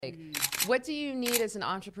what do you need as an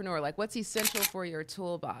entrepreneur? Like, what's essential for your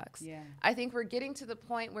toolbox? Yeah. I think we're getting to the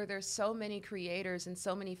point where there's so many creators and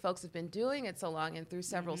so many folks have been doing it so long and through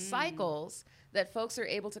several cycles that folks are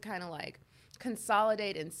able to kind of like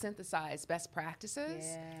consolidate and synthesize best practices.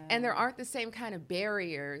 Yeah. And there aren't the same kind of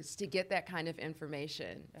barriers to get that kind of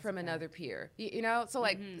information from another peer. You know? So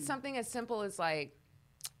like something as simple as like,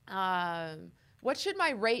 what should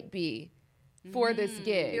my rate be for this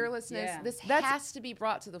gig? Fearlessness, this has to be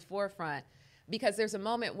brought to the forefront because there's a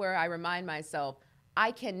moment where I remind myself,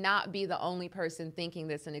 I cannot be the only person thinking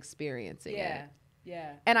this and experiencing it.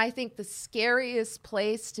 Yeah. And I think the scariest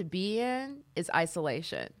place to be in is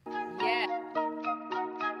isolation. Yeah.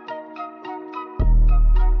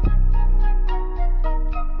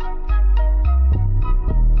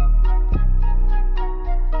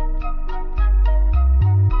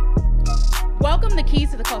 Welcome to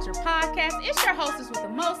Keys to the Culture podcast. It's your hostess with the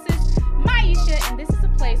mostest, Maisha, and this is a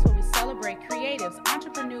place where we celebrate creatives,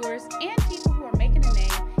 entrepreneurs, and people who are making a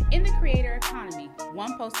name in the creator economy,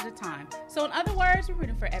 one post at a time. So in other words, we're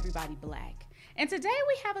rooting for everybody Black. And today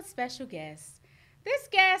we have a special guest. This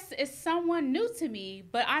guest is someone new to me,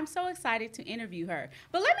 but I'm so excited to interview her.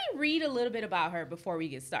 But let me read a little bit about her before we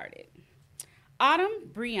get started. Autumn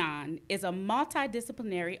Breon is a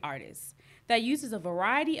multidisciplinary artist that uses a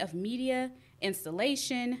variety of media,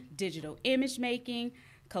 installation, digital image making,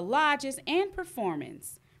 collages, and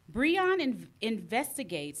performance. Breon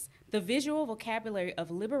investigates the visual vocabulary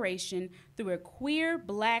of liberation through a queer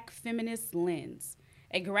Black feminist lens.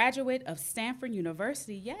 A graduate of Stanford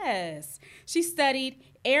University, yes. She studied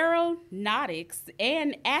aeronautics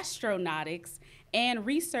and astronautics and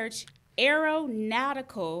researched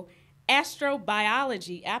aeronautical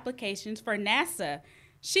astrobiology applications for NASA.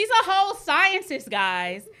 She's a whole scientist,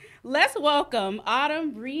 guys. Let's welcome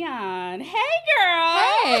Autumn Breon. Hey, girl.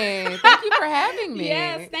 Hey, thank you for having me.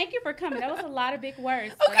 Yes, thank you for coming. That was a lot of big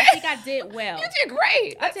words, but Okay. I think I did well. You did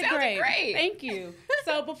great. I That did sounded great. Thank you.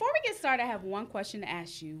 So before we get started, I have one question to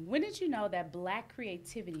ask you. When did you know that Black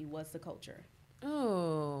creativity was the culture?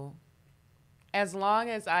 Oh, as long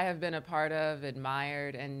as I have been a part of,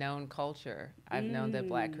 admired, and known culture, I've known that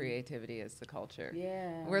Black creativity is the culture.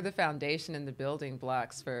 Yeah. We're the foundation and the building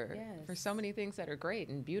blocks for Yes. so many things that are great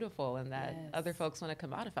and beautiful and that Yes. other folks want to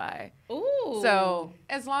commodify. Ooh. So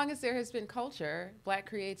as long as there has been culture, Black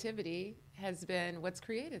creativity has been what's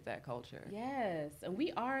created that culture. Yes, and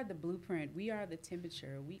we are the blueprint. We are the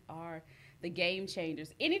temperature. We are the game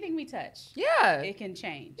changers. Anything we touch, Yeah. it can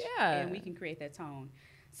change. Yeah. And we can create that tone.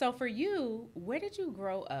 So for you, where did you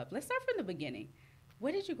grow up? Let's start from the beginning.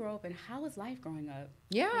 Where did you grow up and how was life growing up?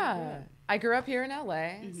 Yeah. I grew up here in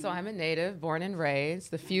LA, so I'm a native, born and raised,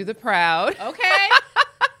 the few, the proud. Okay.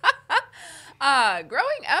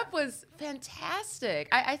 Growing up was fantastic.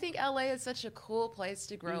 I think LA is such a cool place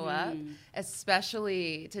to grow up,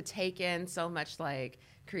 especially to take in so much like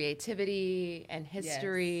creativity and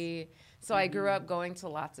history. So I grew up going to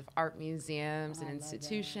lots of art museums and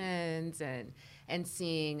institutions and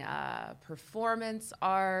seeing performance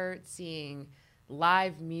art, seeing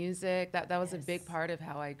live music. That was a big part of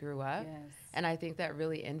how I grew up. Yes. And I think that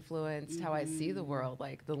really influenced how I see the world,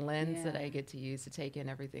 like the lens that I get to use to take in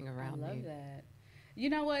everything around me. I love that. You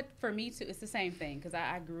know what? For me, too, it's the same thing because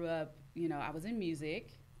I grew up, I was in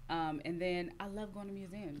music. And then I love going to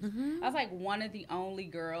museums. I was like one of the only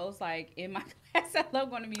girls like in my class that love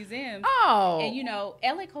going to museums. Oh.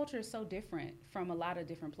 And LA culture is so different from a lot of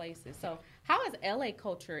different places. So how has LA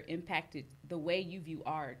culture impacted the way you view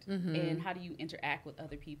art and how do you interact with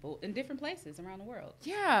other people in different places around the world?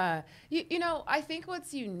 Yeah. I think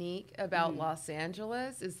what's unique about Los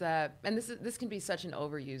Angeles is that, and this can be such an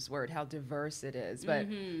overused word, how diverse it is, but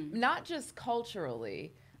not just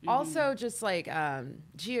culturally, also just like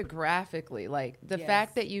geographically, like the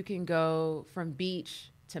fact that you can go from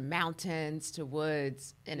beach to mountains to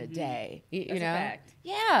woods in a day, you know? A fact.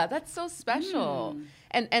 Yeah, that's so special.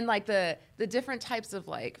 And like the different types of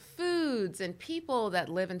like foods and people that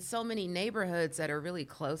live in so many neighborhoods that are really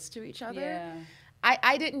close to each other. Yeah.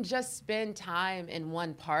 I didn't just spend time in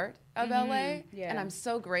one part of LA, Yeah. and I'm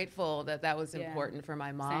so grateful that was important for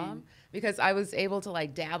my mom. Same. Because I was able to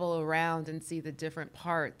like dabble around and see the different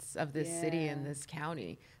parts of this city and this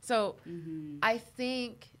county. So I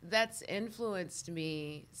think that's influenced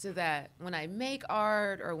me so that when I make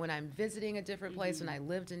art or when I'm visiting a different place, when I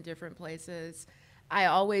lived in different places, I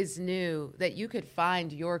always knew that you could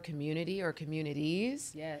find your community or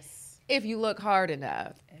communities if you look hard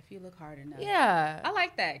enough. If you look hard enough. Yeah. I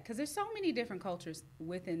like that because there's so many different cultures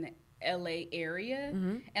within the LA area.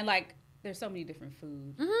 And like there's so many different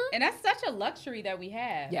foods. And that's such a luxury that we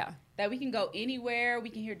have. Yeah. That we can go anywhere. We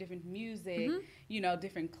can hear different music, you know,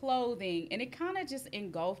 different clothing. And it kind of just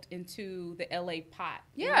engulfed into the LA pot.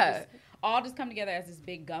 Yeah. All just come together as this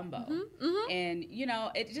big gumbo. And, you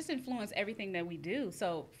know, it just influenced everything that we do.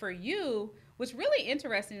 So for you, what's really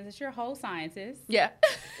interesting is that you're a whole scientist. Yeah.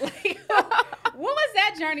 Like, what was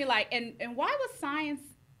that journey like? And why was science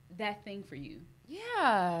that thing for you?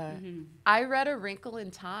 Yeah. I read A Wrinkle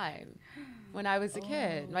in Time when I was a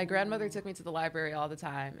kid. My grandmother took me to the library all the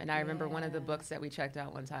time. And I remember one of the books that we checked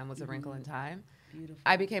out one time was A Wrinkle in Time. Beautiful.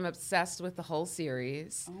 I became obsessed with the whole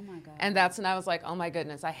series. Oh my God. And that's when I was like, oh my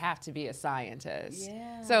goodness, I have to be a scientist.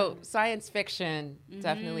 Yeah. So science fiction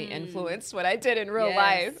definitely influenced what I did in real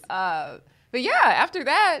life. But yeah, after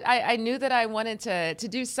that, I knew that I wanted to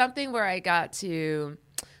do something where I got to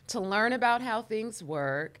learn about how things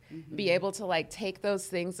work, be able to like take those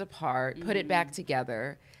things apart, put it back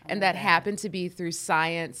together. And that happened to be through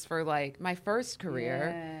science for like my first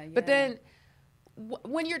career. But then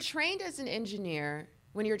when you're trained as an engineer,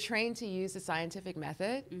 when you're trained to use the scientific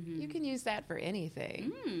method, you can use that for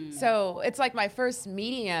anything. So it's like my first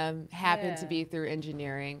medium happened to be through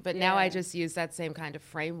engineering, but now I just use that same kind of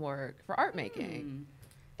framework for art making.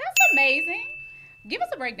 That's amazing. Give us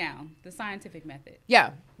a breakdown, the scientific method.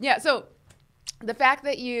 Yeah. So the fact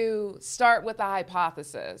that you start with a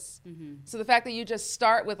hypothesis, so the fact that you just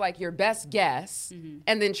start with like your best guess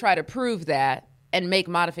and then try to prove that and make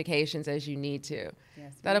modifications as you need to.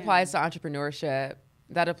 That applies to entrepreneurship.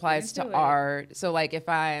 That applies to art. So like if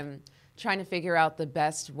I'm trying to figure out the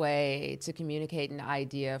best way to communicate an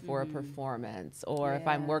idea for a performance, or if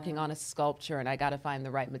I'm working on a sculpture and I got to find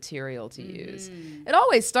the right material to use. It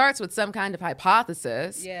always starts with some kind of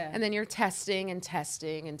hypothesis, and then you're testing and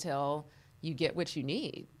testing until you get what you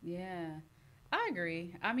need. Yeah, I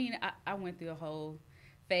agree. I mean, I went through a whole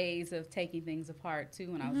phase of taking things apart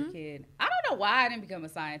too when I was a kid. I don't know why I didn't become a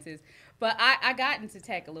scientist, but I got into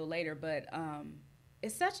tech a little later, but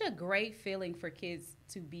it's such a great feeling for kids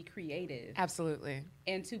to be creative. Absolutely.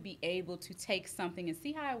 And to be able to take something and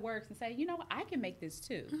see how it works and say, you know what, I can make this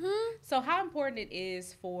too. So how important it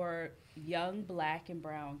is for young Black and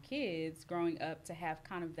brown kids growing up to have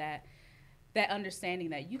kind of that understanding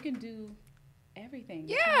that you can do everything.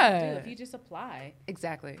 Yeah. If you just apply.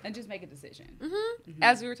 Exactly. And just make a decision.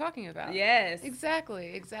 As we were talking about. Yes.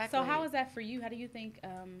 Exactly. So how is that for you? How do you think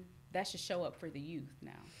that should show up for the youth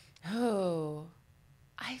now? Oh,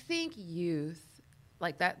 I think youth,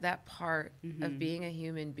 like that part of being a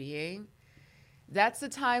human being, that's the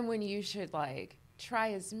time when you should like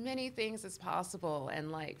try as many things as possible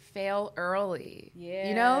and like fail early. Yeah.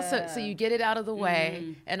 You know, so you get it out of the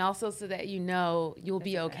way, and also so that you know you'll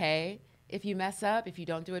be okay if you mess up, if you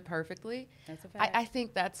don't do it perfectly. That's a fact. I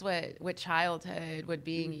think that's what childhood, what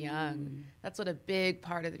being young, that's what a big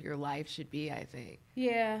part of your life should be, I think.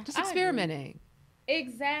 Yeah. Just experimenting.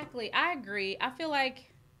 Exactly. I agree. I feel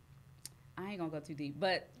like, I ain't gonna go too deep,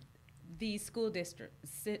 but the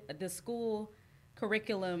school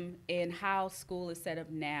curriculum and how school is set up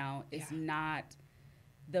now is not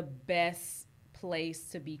the best place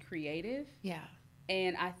to be creative. Yeah.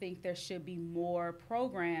 And I think there should be more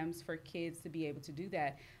programs for kids to be able to do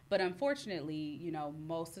that. But unfortunately, you know,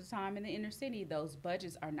 most of the time in the inner city, those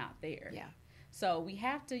budgets are not there. Yeah. So we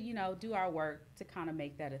have to, you know, do our work to kind of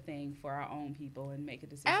make that a thing for our own people and make a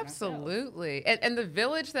decision. Absolutely. And the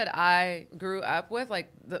village that I grew up with,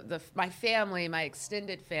 like my family, my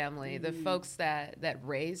extended family, the folks that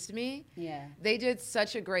raised me, they did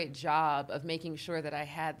such a great job of making sure that I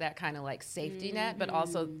had that kind of like safety net, but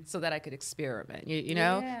also so that I could experiment. You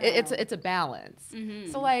know, it's a balance.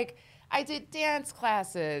 So like, I did dance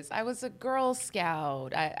classes. I was a Girl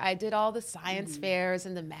Scout. I did all the science fairs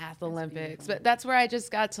and the math Olympics. But that's where I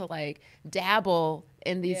just got to like dabble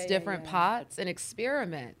in these different pots and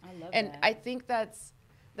experiment. I love that. I think that's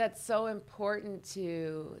so important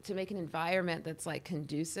to make an environment that's like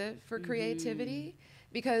conducive for creativity.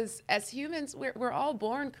 Because as humans, we're all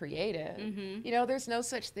born creative. You know, there's no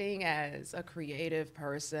such thing as a creative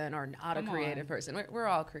person or not a creative person. We're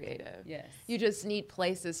all creative. Yes. You just need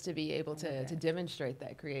places to be able to demonstrate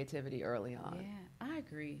that creativity early on. Yeah, I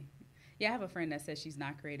agree. Yeah, I have a friend that says she's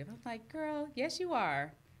not creative. I'm like, girl, yes, you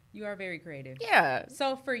are. You are very creative. Yeah.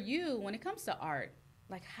 So for you, when it comes to art,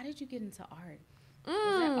 like, how did you get into art?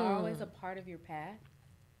 Was that always a part of your path?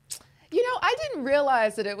 You know, I didn't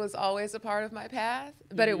realize that it was always a part of my path,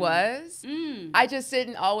 but it was. I just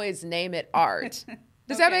didn't always name it art.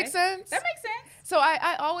 Does that make sense? That makes sense. So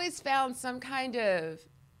I always found some kind of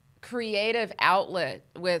creative outlet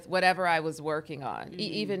with whatever I was working on,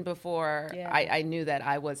 even before I knew that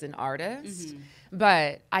I was an artist.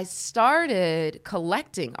 But I started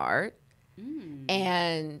collecting art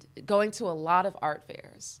and going to a lot of art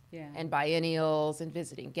fairs and biennials and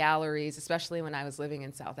visiting galleries, especially when I was living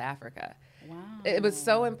in South Africa. Wow. It was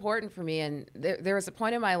so important for me. And there was a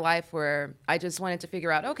point in my life where I just wanted to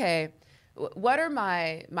figure out, okay, what are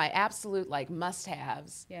my absolute like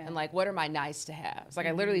must-haves and like what are my nice-to-haves? Like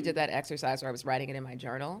I literally did that exercise where I was writing it in my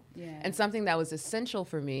journal. And something that was essential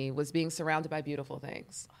for me was being surrounded by beautiful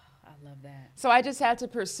things. Oh, I love that. So I just had to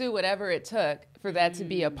pursue whatever it took for that to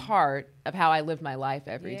be a part of how I lived my life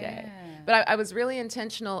every day. But I was really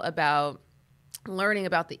intentional about learning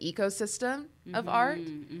about the ecosystem of art,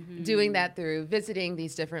 doing that through visiting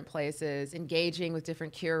these different places, engaging with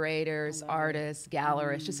different curators, artists,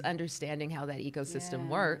 gallerists, just understanding how that ecosystem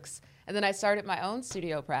works. And then I started my own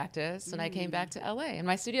studio practice, and I came back to LA, and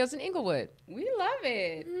my studio's in Inglewood. We love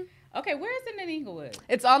it. Okay, where is it in Inglewood?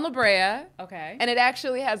 It's on La Brea. Okay. And it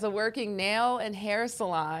actually has a working nail and hair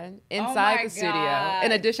salon inside the studio,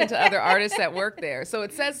 in addition to other artists that work there. So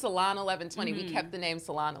it says Salon 1120. We kept the name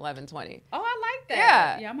Salon 1120. Oh, I like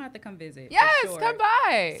that. Yeah, I'm gonna have to come visit. Yes, come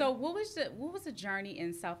by. So what was the journey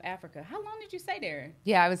in South Africa? How long did you stay there?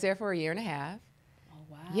 Yeah, I was there for 1.5 years.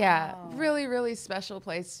 Wow. Yeah, really, really special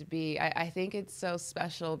place to be. I think it's so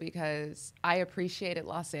special because I appreciated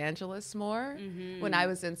Los Angeles more when I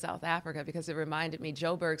was in South Africa because it reminded me,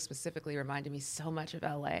 Joburg specifically reminded me so much of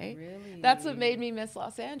LA. Really? That's what made me miss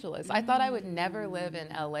Los Angeles. I thought I would never live in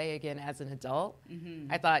LA again as an adult.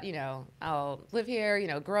 I thought, I'll live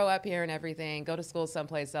here, grow up here and everything, go to school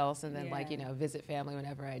someplace else, and then visit family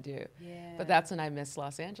whenever I do. Yeah. But that's when I miss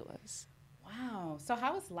Los Angeles. Wow. So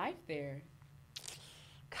how was life there?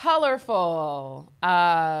 Colorful,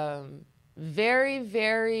 very,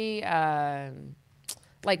 very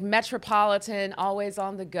like metropolitan, always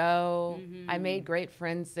on the go. I made great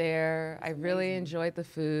friends there. I really enjoyed the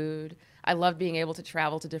food. I love being able to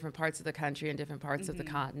travel to different parts of the country and different parts of the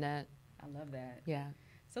continent. I love that. Yeah.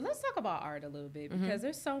 So let's talk about art a little bit because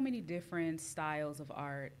there's so many different styles of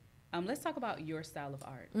art. Let's talk about your style of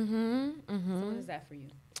art. So what is that for you?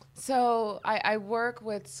 So I work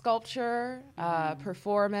with sculpture,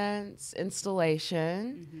 performance,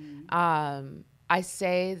 installation. I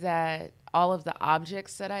say that all of the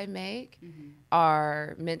objects that I make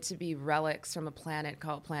are meant to be relics from a planet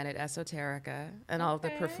called Planet Esoterica. And all of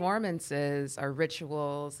the performances are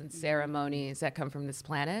rituals and ceremonies that come from this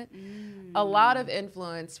planet. A lot of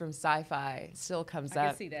influence from sci-fi still comes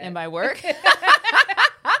up in my work.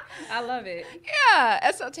 I love it.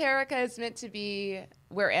 Yeah, Esoterica is meant to be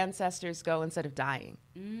where ancestors go instead of dying.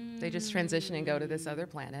 They just transition and go to this other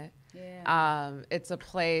planet. Yeah. It's a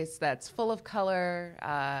place that's full of color.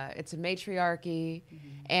 It's a matriarchy.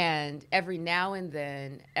 And every now and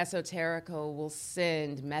then, Esoterica will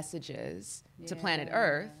send messages to planet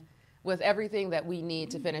Earth with everything that we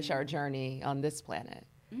need to finish our journey on this planet.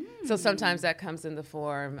 So sometimes that comes in the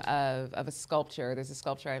form of a sculpture. There's a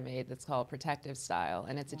sculpture I made that's called Protective Style,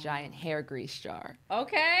 and it's a giant hair grease jar.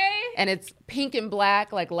 Okay. And it's pink and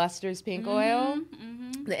black, like Luster's pink oil.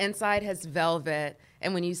 The inside has velvet,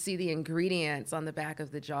 and when you see the ingredients on the back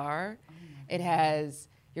of the jar, it has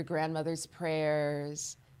your grandmother's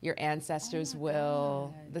prayers, your ancestors'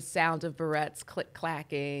 will, the sound of barrettes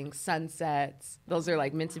click-clacking, sunsets. Those are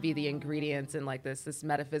like meant to be the ingredients in like this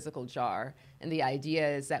metaphysical jar. And the idea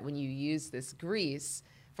is that when you use this grease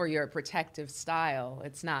for your protective style,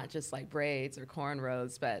 it's not just like braids or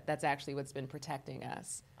cornrows, but that's actually what's been protecting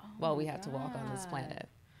us while we have to walk on this planet.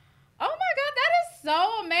 Oh my God, that is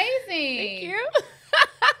so amazing. Thank you.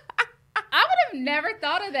 I would have never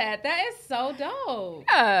thought of that. That is so dope.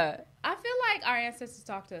 Yeah. I feel like our ancestors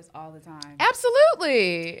talk to us all the time.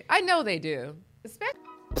 Absolutely. I know they do.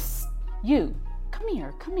 Psst, you, come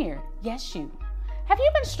here. Yes, you. Have you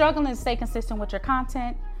been struggling to stay consistent with your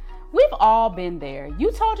content? We've all been there.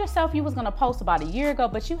 You told yourself you was gonna post about a year ago,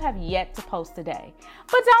 but you have yet to post today.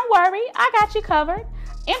 But don't worry, I got you covered.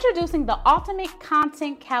 Introducing the Ultimate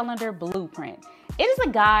Content Calendar Blueprint. It is a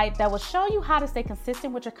guide that will show you how to stay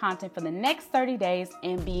consistent with your content for the next 30 days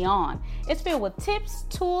and beyond. It's filled with tips,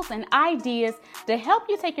 tools, and ideas to help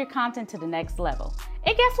you take your content to the next level.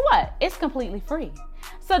 And guess what? It's completely free.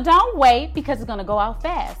 So don't wait because it's gonna go out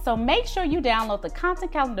fast. So make sure you download the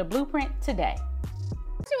Content Calendar Blueprint today.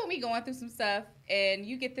 When we going through some stuff and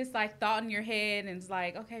you get this like thought in your head and it's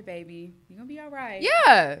like, okay, baby, you're gonna be all right.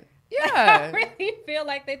 Yeah. I really feel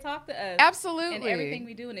like they talk to us. Absolutely. And everything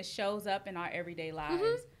we do, and it shows up in our everyday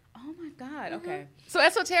lives. Oh Oh my God. Okay. So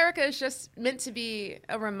esoterica is just meant to be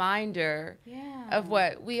a reminder of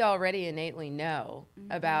what we already innately know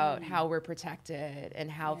about how we're protected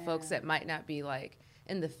and how folks that might not be like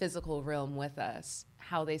in the physical realm with us,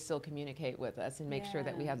 how they still communicate with us and make sure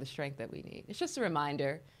that we have the strength that we need. It's just a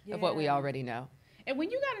reminder of what we already know. And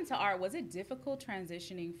when you got into art, was it difficult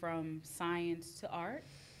transitioning from science to art?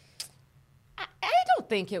 I don't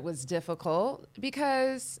think it was difficult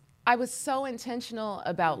because I was so intentional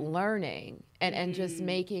about learning and just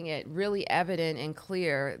making it really evident and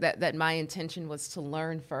clear that my intention was to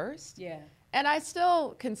learn first. Yeah. And I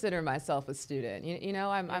still consider myself a student. You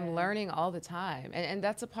know, I'm learning all the time. And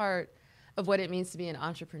that's a part of what it means to be an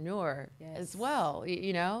entrepreneur as well.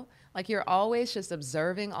 You know, like you're always just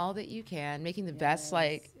observing all that you can, making the best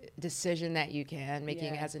like decision that you can,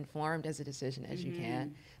 making as informed as a decision as you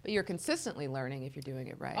can. But you're consistently learning if you're doing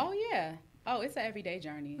it right. Oh, yeah. Oh, it's an everyday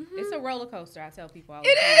journey. It's a roller coaster, I tell people all the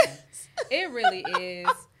time. It really is.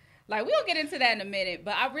 Like, we'll get into that in a minute,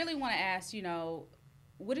 but I really want to ask, you know,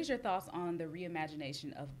 what is your thoughts on the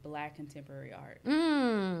reimagination of Black contemporary art?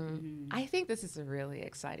 I think this is a really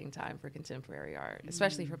exciting time for contemporary art,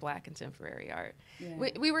 especially for Black contemporary art. Yeah.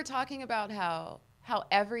 We were talking about how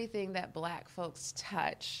everything that Black folks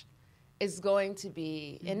touch is going to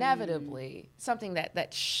be inevitably something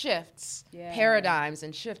that shifts paradigms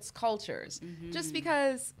and shifts cultures, just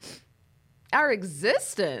because our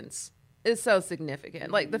existence is so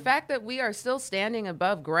significant. Like the fact that we are still standing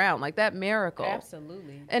above ground, like that miracle.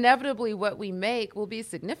 Absolutely. Inevitably what we make will be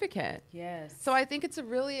significant. Yes. So I think it's a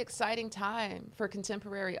really exciting time for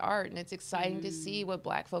contemporary art, and it's exciting to see what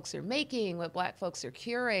Black folks are making, what Black folks are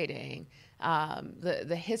curating,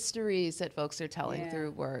 the histories that folks are telling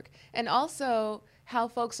through work, and also how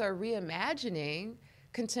folks are reimagining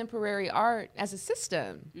contemporary art as a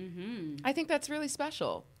system. I think that's really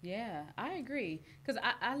special. Yeah, I agree. Because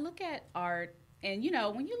I look at art, and, you know,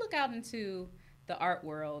 when you look out into the art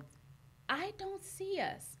world, I don't see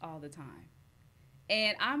us all the time.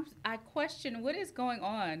 And I question what is going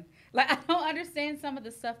on. Like, I don't understand some of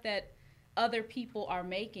the stuff that other people are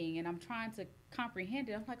making, and I'm trying to comprehend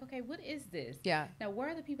it. I'm like, okay, what is this? Yeah. Now, where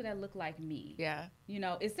are the people that look like me? Yeah. You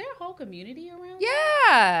know, is there a whole community around?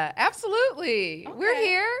 Yeah, absolutely. Okay. We're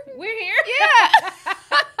here. We're here? Yeah.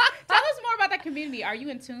 Tell us more about that community. Are you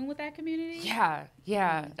in tune with that community? Yeah.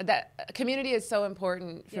 That community is so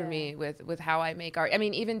important for me with how I make art. I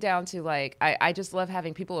mean, even down to like, I just love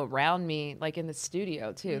having people around me, like in the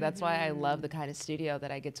studio too. That's why I love the kind of studio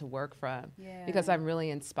that I get to work from, because I'm really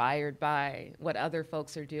inspired by what other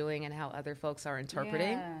folks are doing and how other folks are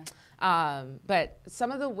interpreting. But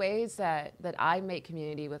some of the ways that I make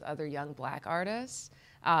community with other young Black artists,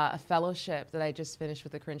 a fellowship that I just finished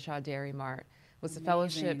with the Crenshaw Dairy Mart was a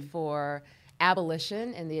fellowship for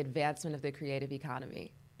abolition and the advancement of the creative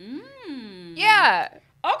economy. Yeah.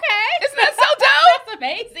 Okay. Isn't that so dope? That's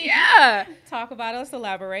amazing. Yeah. Talk about us,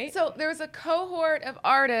 elaborate. So there's a cohort of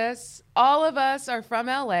artists. All of us are from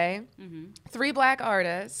LA, 3 Black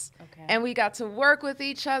artists. Okay. And we got to work with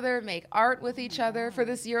each other, make art with each other for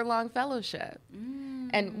this year-long fellowship.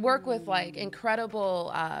 And work with like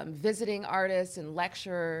incredible visiting artists and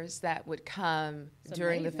lecturers that would come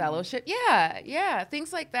during the fellowship. Yeah.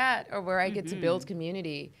 Things like that are where I get to build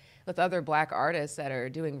community with other Black artists that are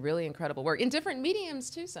doing really incredible work in different mediums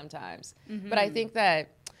too sometimes. But I think that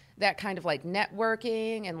kind of like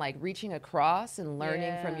networking and like reaching across and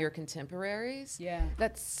learning from your contemporaries,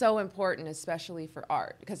 that's so important, especially for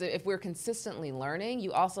art. Because if we're consistently learning,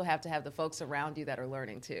 you also have to have the folks around you that are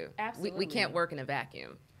learning too. Absolutely. We can't work in a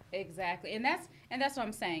vacuum. Exactly. And that's what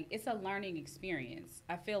I'm saying. It's a learning experience.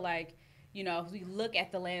 I feel like, you know, if we look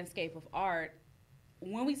at the landscape of art,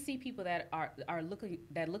 when we see people that are looking,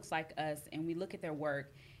 that looks like us, and we look at their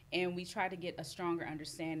work, and we try to get a stronger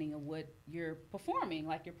understanding of what you're performing,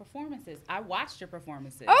 like your performances. I watched your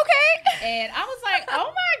performances. Okay. And I was like,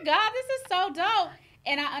 oh my God, this is so dope.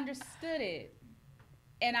 And I understood it.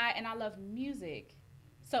 And I love music.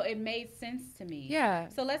 So it made sense to me. Yeah.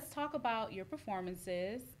 So let's talk about your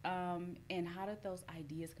performances, and how did those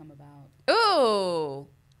ideas come about? Ooh.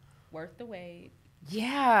 Worth the wait.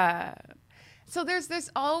 Yeah. So there's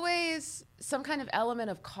always some kind of element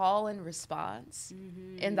of call and response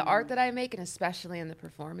in the art that I make, and especially in the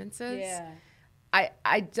performances. Yeah.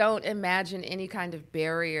 I don't imagine any kind of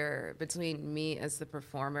barrier between me as the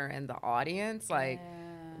performer and the audience. Like,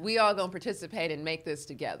 we all gonna participate and make this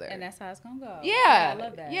together. And that's how it's gonna go. Yeah. I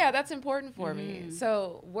love that. Yeah, that's important for me.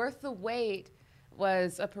 So Worth the Wait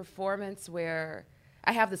was a performance where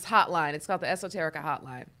I have this hotline. It's called the Esoterica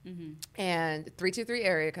Hotline. And 323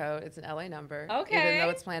 area code. It's an LA number. Okay. Even though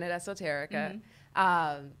it's Planet Esoterica.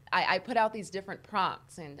 I put out these different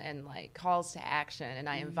prompts and like calls to action, and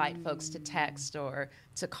I invite folks to text or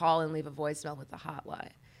to call and leave a voicemail with the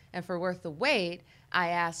hotline. And for Worth the Wait, I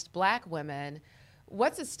asked Black women,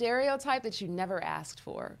 what's a stereotype that you never asked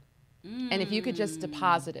for? And if you could just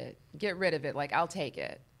deposit it, get rid of it, like I'll take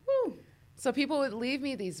it. Woo. So people would leave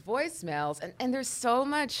me these voicemails, and there's so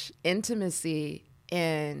much intimacy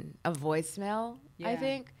in a voicemail, I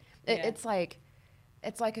think. It's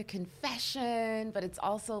like a confession, but it's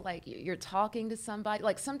also like you're talking to somebody.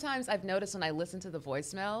 Like sometimes I've noticed when I listen to the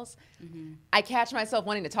voicemails, I catch myself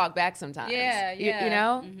wanting to talk back sometimes. You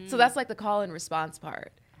know? So that's like the call and response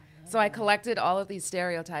part. So I collected all of these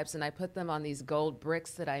stereotypes and I put them on these gold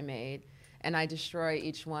bricks that I made, and I destroy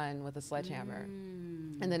each one with a sledgehammer.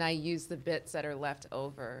 And then I use the bits that are left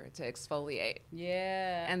over to exfoliate.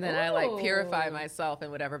 Yeah. And then I like purify myself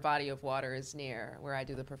in whatever body of water is near where I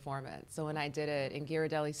do the performance. So when I did it in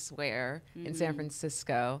Ghirardelli Square in San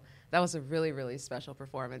Francisco, that was a really, really special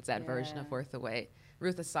performance, that version of Worth the Wait.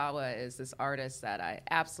 Ruth Asawa is this artist that I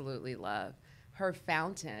absolutely love. Her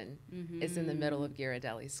fountain is in the middle of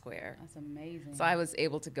Ghirardelli Square. That's amazing. So I was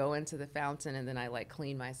able to go into the fountain, and then I like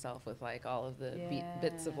clean myself with like all of the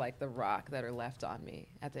bits of like the rock that are left on me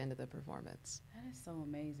at the end of the performance. That is so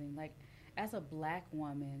amazing. Like, as a Black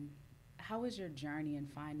woman, how is your journey in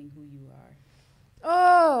finding who you are?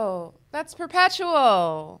 Oh, that's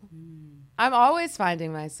perpetual. I'm always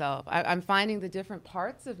finding myself. I'm finding the different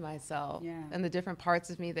parts of myself and the different parts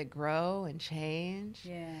of me that grow and change.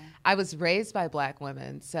 I was raised by Black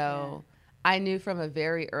women, so I knew from a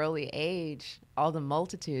very early age all the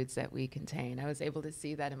multitudes that we contain. I was able to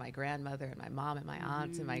see that in my grandmother and my mom and my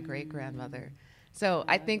aunts and my great-grandmother. So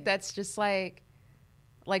I think that's just like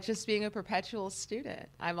just being a perpetual student.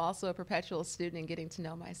 I'm also a perpetual student in getting to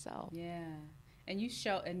know myself. Yeah. And you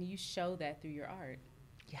show that through your art.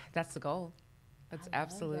 Yeah, that's the goal. That's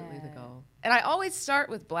absolutely the goal. And I always start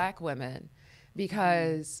with Black women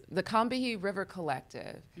because the Combahee River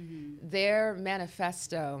Collective, their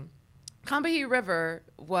manifesto, Combahee River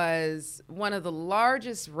was one of the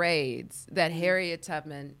largest raids that Harriet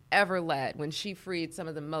Tubman ever led when she freed some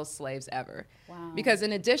of the most slaves ever. Wow. Because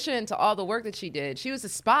in addition to all the work that she did, she was a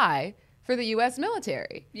spy for the U.S.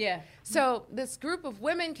 military. Yeah. So this group of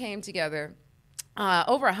women came together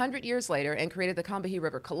over 100 years later and created the Combahee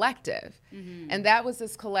River Collective. And that was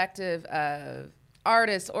this collective of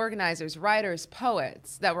artists, organizers, writers,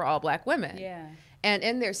 poets that were all Black women. Yeah. And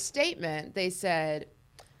in their statement, they said,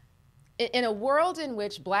 in a world in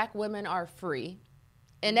which Black women are free,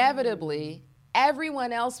 inevitably,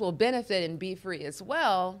 everyone else will benefit and be free as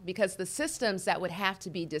well, because the systems that would have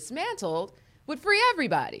to be dismantled would free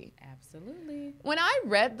everybody. Absolutely. When I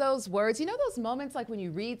read those words, you know those moments like when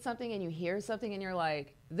you read something and you hear something and you're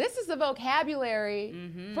like, this is the vocabulary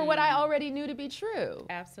for what I already knew to be true.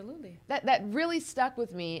 Absolutely. That really stuck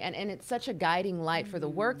with me, and it's such a guiding light for the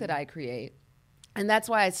work that I create. And that's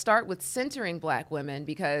why I start with centering Black women,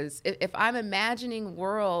 because if I'm imagining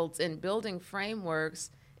worlds and building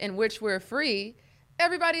frameworks in which we're free,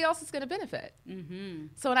 everybody else is going to benefit.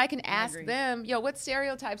 So when I can ask them, what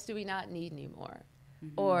stereotypes do we not need anymore?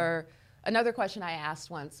 Or another question I asked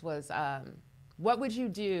once was, what would you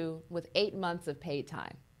do with 8 months of paid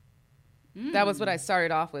time? That was what I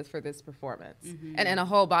started off with for this performance, and a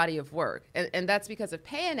whole body of work. And that's because of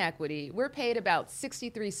pay inequity. We're paid about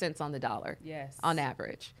 63 cents on the dollar on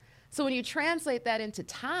average. So when you translate that into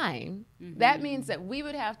time, that means that we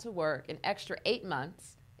would have to work an extra 8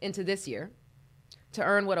 months into this year to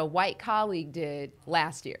earn what a white colleague did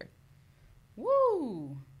last year.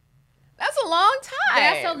 Woo! That's a long time.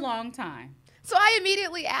 That's a long time. So I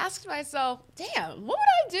immediately asked myself, damn, what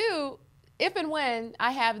would I do if and when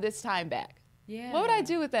I have this time back? Yeah. What would I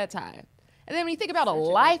do with that time? And then when you think about a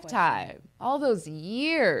lifetime, all those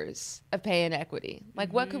years of pay inequity,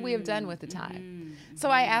 like what could we have done with the time? So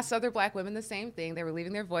I asked other Black women the same thing. They were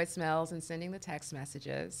leaving their voicemails and sending the text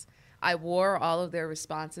messages. I wore all of their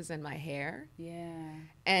responses in my hair. Yeah.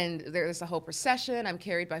 And there's a whole procession. I'm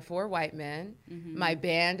carried by 4 white men. My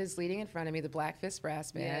band is leading in front of me, the Black Fist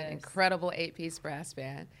Brass Band, incredible 8-piece brass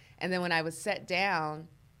band. And then when I was set down,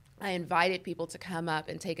 I invited people to come up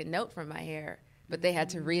and take a note from my hair, but they had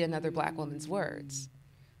to read another Black woman's words.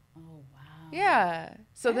 Oh, wow. Yeah.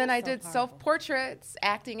 So then I did self-portraits,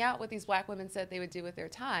 acting out what these Black women said they would do with their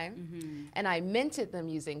time, and I minted them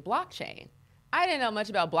using blockchain. I didn't know much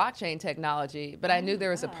about blockchain technology, but I knew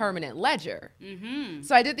there was a permanent ledger.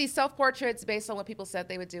 So I did these self-portraits based on what people said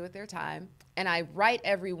they would do with their time, and I write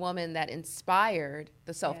every woman that inspired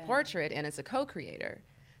the self-portrait in as a co-creator.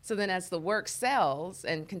 So then as the work sells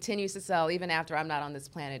and continues to sell even after I'm not on this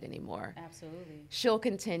planet anymore, absolutely, she'll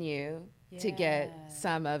continue to get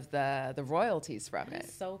some of the royalties from it.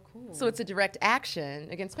 That's so cool. So it's a direct action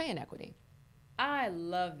against pay inequity. I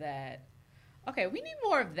love that. Okay, we need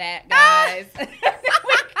more of that, guys.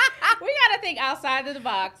 we got to think outside of the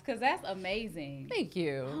box because that's amazing. Thank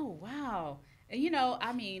you. Oh, wow. And, you know,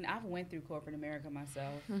 I mean, I've went through corporate America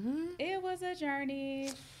myself. Mm-hmm. It was a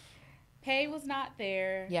journey. Pay was not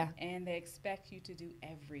there. Yeah. And they expect you to do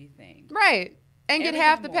everything. Right. And get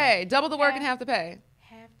half the pay. Double the work and half the pay.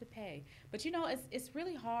 Half the pay. But, you know, it's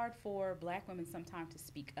really hard for Black women sometimes to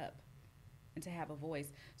speak up and to have a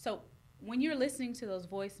voice. So when you're listening to those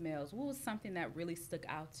voicemails, what was something that really stuck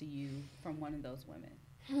out to you from one of those women?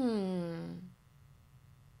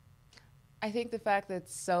 I think the fact that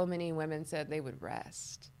so many women said they would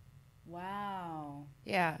rest. Wow.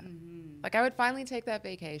 Yeah. Mm-hmm. Like I would finally take that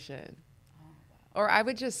vacation. Oh, wow. Or I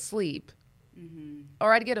would just sleep. Mm-hmm.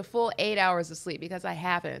 Or I'd get a full 8 hours of sleep because I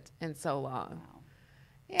haven't in so long. Wow.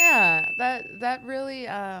 Yeah. That really,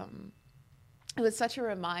 it was such a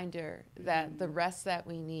reminder that the rest that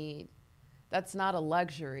we need, that's not a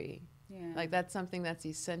luxury. Yeah. Like that's something that's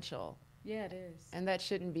essential. Yeah, it is. And that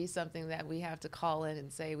shouldn't be something that we have to call in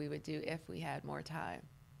and say we would do if we had more time.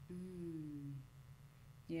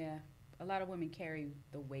 Yeah. A lot of women carry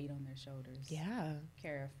the weight on their shoulders. Yeah.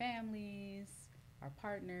 Carry our families, our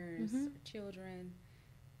partners, our children.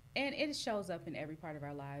 And it shows up in every part of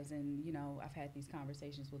our lives. And, you know, I've had these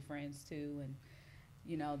conversations with friends, too. And,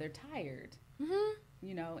 you know, they're tired.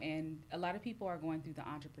 You know, and a lot of people are going through the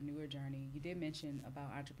entrepreneur journey. You did mention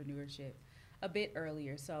about entrepreneurship a bit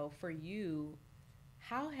earlier. So for you,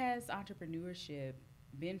 how has entrepreneurship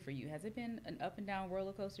been for you? Has it been an up and down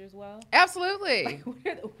roller coaster as well? Absolutely.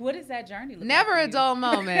 Like, what is that journey look Never like a dull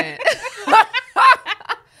moment.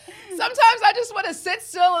 Sometimes I just want to sit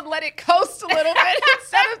still and let it coast a little bit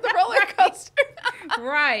instead of the roller coaster.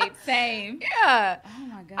 Right, same. Yeah. Oh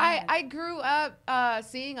my God. I grew up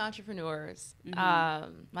seeing entrepreneurs.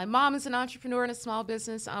 My mom is an entrepreneur and a small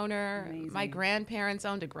business owner. Amazing. My grandparents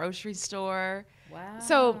owned a grocery store. Wow.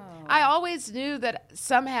 So I always knew that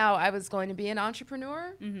somehow I was going to be an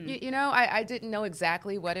entrepreneur. You know, I didn't know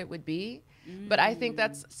exactly what it would be, but I think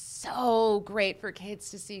that's so great for kids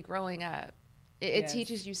to see growing up. It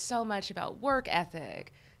teaches you so much about work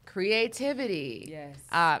ethic, creativity,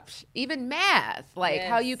 even math, like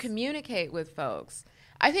how you communicate with folks.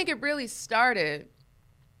 I think it really started,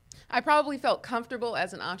 I probably felt comfortable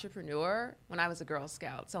as an entrepreneur when I was a Girl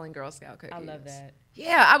Scout, selling Girl Scout cookies. I love that.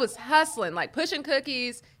 Yeah, I was hustling, like pushing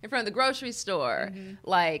cookies in front of the grocery store,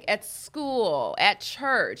 like at school, at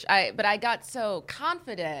church. But I got so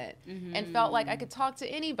confident and felt like I could talk to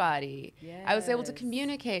anybody. Yes. I was able to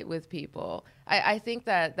communicate with people. I think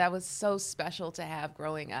that was so special to have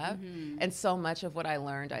growing up, and so much of what I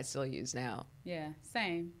learned I still use now. Yeah,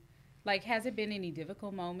 same. Like, has it been any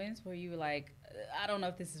difficult moments where you were like, I don't know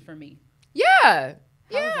if this is for me? Yeah.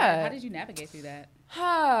 How did you navigate through that?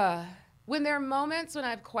 When there are moments when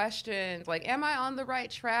I've questioned, like, am I on the right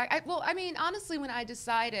track? Honestly, when I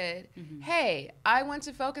decided, hey, I want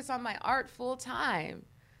to focus on my art full time,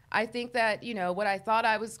 I think that, you know, what I thought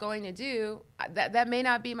I was going to do, that may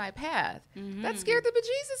not be my path. That scared the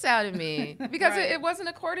bejesus out of me because it wasn't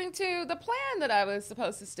according to the plan that I was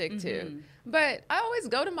supposed to stick to. But I always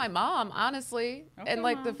go to my mom, honestly, and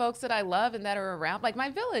like the folks that I love and that are around, like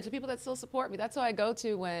my village, the people that still support me. That's who I go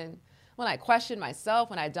to when I question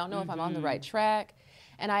myself, when I don't know if I'm on the right track.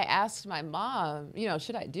 And I asked my mom, you know,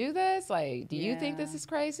 should I do this? Like, do you think this is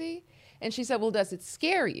crazy? And she said, well, does it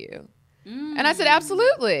scare you? And I said,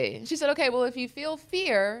 absolutely. She said, okay, well, if you feel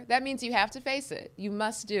fear, that means you have to face it. You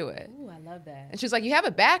must do it. Ooh, I love that. And she's like, you have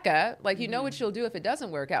a backup. Like, you know what you'll do if it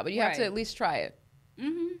doesn't work out, but you have to at least try it.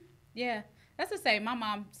 Yeah, that's the same. My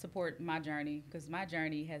mom supported my journey because my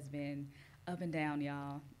journey has been up and down,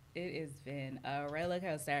 y'all. It has been a roller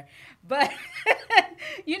coaster. But,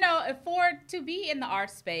 you know, to be in the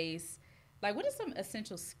art space, like, what are some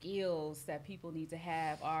essential skills that people need to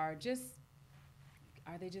have, are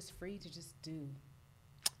they just free to just do?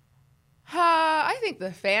 I think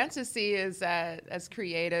the fantasy is that as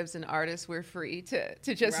creatives and artists, we're free to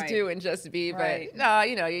just do and just be. But no,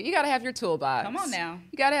 you know, you got to have your toolbox. Come on now.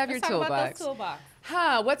 You got to have your toolbox. Let's talk about those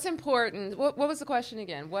toolbox. What's important? What was the question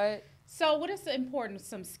again? So what is important?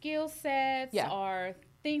 Some skill sets or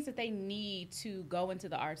things that they need to go into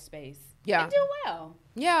the art space and do well?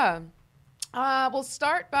 Yeah. We'll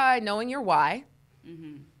start by knowing your why.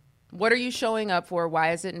 What are you showing up for?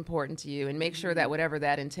 Why is it important to you? And make sure that whatever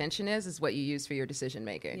that intention is what you use for your decision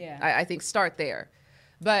making. Yeah. I think start there.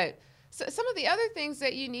 But So some of the other things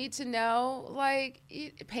that you need to know, like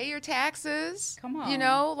pay your taxes. Come on. You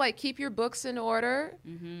know, like keep your books in order.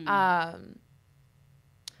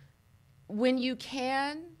 When you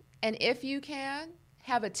can, and if you can,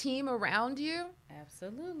 have a team around you.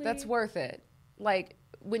 Absolutely. That's worth it. Like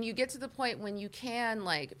when you get to the point when you can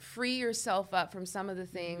like free yourself up from some of the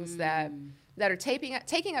things that are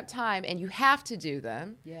taking up time, and you have to do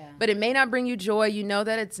them. Yeah. But it may not bring you joy. You know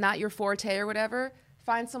that it's not your forte or whatever.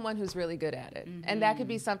 Find someone who's really good at it. And that could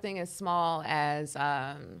be something as small as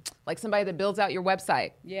like somebody that builds out your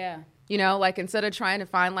website. Yeah. You know, like instead of trying to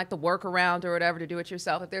find like the workaround or whatever to do it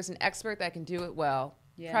yourself, if there's an expert that can do it well,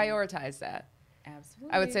 prioritize that.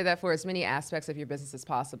 Absolutely. I would say that for as many aspects of your business as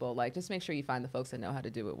possible. Like just make sure you find the folks that know how to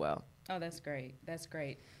do it well. Oh, that's great. That's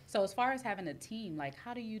great. So as far as having a team, like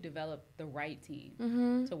how do you develop the right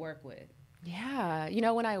team to work with? Yeah. You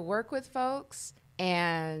know, when I work with folks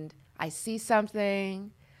and I see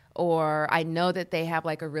something or I know that they have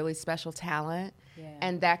like a really special talent,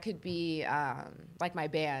 and that could be like my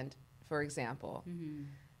band, for example.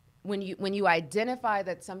 When you identify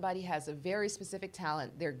that somebody has a very specific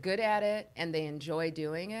talent, they're good at it and they enjoy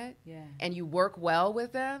doing it, and you work well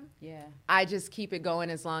with them, I just keep it going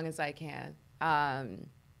as long as I can.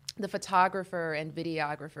 The photographer and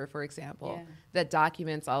videographer, for example, that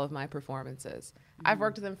documents all of my performances. I've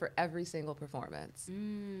worked with them for every single performance.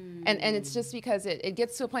 And it's just because it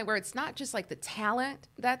gets to a point where it's not just like the talent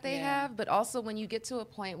that they have, but also when you get to a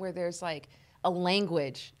point where there's like a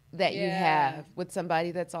language that you have with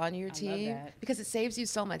somebody that's on your team, because it saves you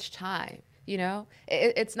so much time. You know,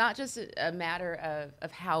 it's not just a matter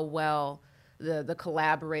of how well the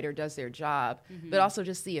collaborator does their job, but also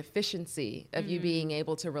just the efficiency of you being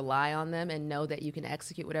able to rely on them and know that you can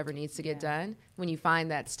execute whatever needs to get done. When you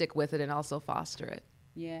find that, stick with it and also foster it.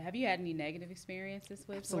 Yeah. Have you had any negative experiences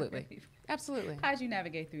with Absolutely. Absolutely. How did you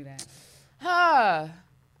navigate through that?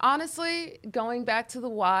 Honestly, going back to the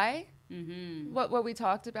why, what we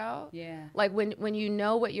talked about. Yeah. Like when you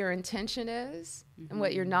know what your intention is and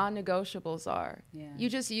what your non-negotiables are, you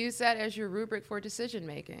just use that as your rubric for decision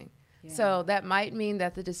making. So that might mean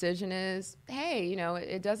that the decision is, hey, you know,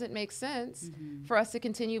 it doesn't make sense for us to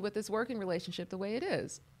continue with this working relationship the way it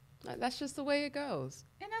is. That's just the way it goes.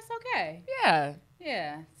 And that's okay. Yeah.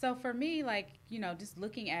 Yeah. So for me, like, you know, just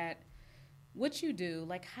looking at what you do,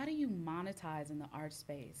 like, how do you monetize in the art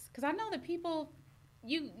space? Because I know that people,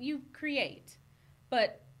 you create,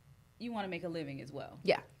 but you want to make a living as well.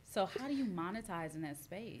 Yeah. So how do you monetize in that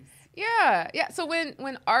space? Yeah. So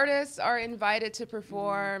when artists are invited to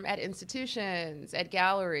perform at institutions, at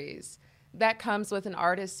galleries, that comes with an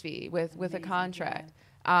artist fee, with a contract.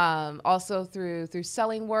 Also through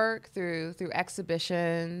selling work, through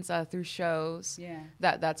exhibitions, through shows. Yeah.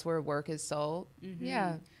 That's where work is sold.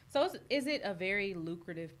 Yeah. So is it a very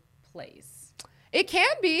lucrative place? It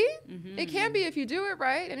can be. It can be if you do it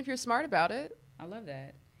right and if you're smart about it. I love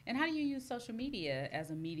that. And how do you use social media as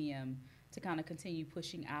a medium to kind of continue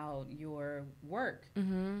pushing out your work?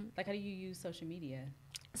 Like, how do you use social media?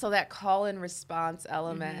 So that call and response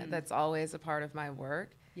element, that's always a part of my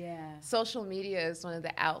work. Yeah. Social media is one of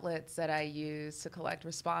the outlets that I use to collect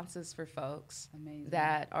responses for folks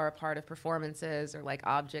that are a part of performances or like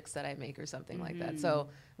objects that I make or something like that. So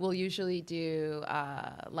we'll usually do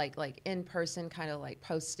like in-person kind of like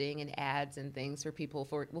posting and ads and things for people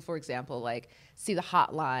for example, like see the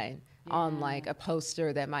hotline on like a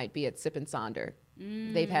poster that might be at Sip and Sonder.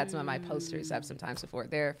 They've had some of my posters up sometimes before.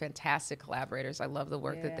 They're fantastic collaborators. I love the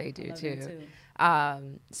work that they do too.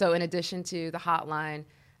 So in addition to the hotline,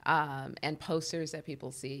 and posters that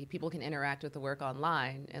people see, people can interact with the work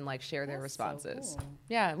online and like share their responses. So cool.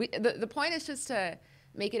 Yeah, the point is just to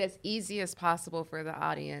make it as easy as possible for the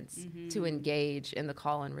audience to engage in the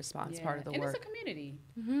call and response part of the work. And it's a community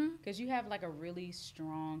because you have like a really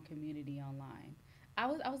strong community online. I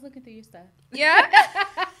was looking through your stuff. Yeah. I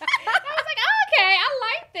was like, oh, okay, I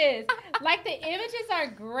like this. Like the images are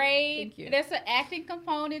great. Thank you. There's an acting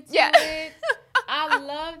component to it. I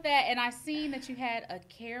love that. And I seen that you had a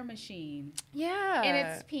care machine. Yeah. And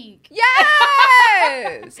it's pink.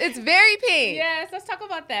 Yes. It's very pink. Yes. Let's talk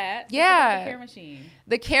about that. Yeah. The care machine.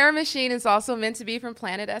 The care machine is also meant to be from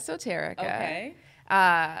Planet Esoterica. Okay.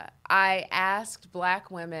 I asked Black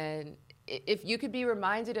women if you could be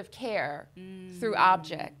reminded of care through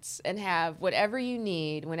objects and have whatever you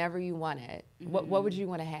need whenever you want it, what would you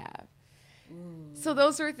want to have? So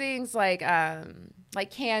those were things like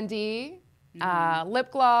candy,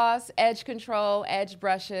 lip gloss, edge control, edge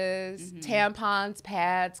brushes, tampons,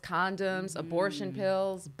 pads, condoms, abortion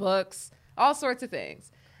pills, books, all sorts of things.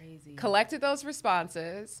 Crazy. Collected those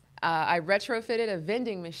responses. I retrofitted a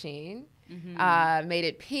vending machine made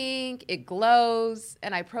it pink, it glows,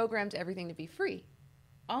 and I programmed everything to be free.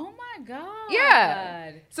 Oh my God.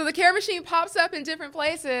 Yeah. So the care machine pops up in different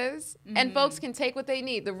places and folks can take what they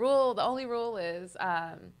need. The only rule is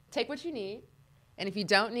take what you need. And if you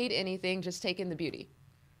don't need anything, just take in the beauty.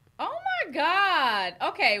 Oh my God.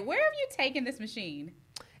 Okay. Where have you taken this machine?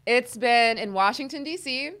 It's been in Washington,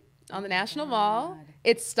 D.C. on the National Mall.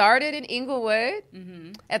 It started in Inglewood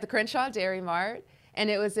at the Crenshaw Dairy Mart. And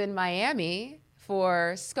it was in Miami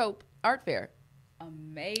for Scope Art Fair.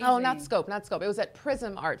 Amazing. Oh, not Scope. It was at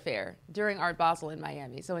Prism Art Fair during Art Basel in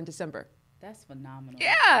Miami, so in December. That's phenomenal.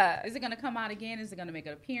 Yeah. Is it going to come out again? Is it going to make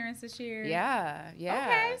an appearance this year? Yeah.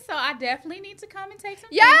 Okay, so I definitely need to come and take some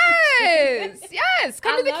pictures. Yes.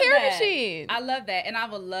 Come to the care machine. I love that. And I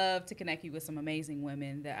would love to connect you with some amazing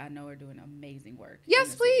women that I know are doing amazing work.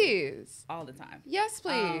 Yes, please. All the time. Yes,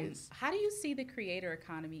 please. How do you see the creator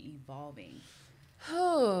economy evolving?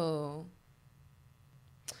 Oh.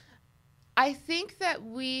 I think that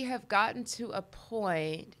we have gotten to a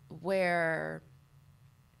point where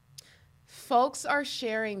folks are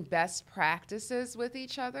sharing best practices with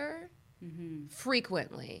each other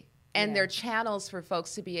frequently. And they're channels for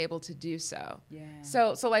folks to be able to do so. Yeah.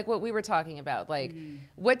 So like what we were talking about, like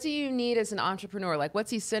what do you need as an entrepreneur? Like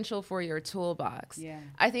what's essential for your toolbox? Yeah.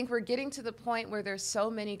 I think we're getting to the point where there's so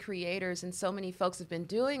many creators and so many folks have been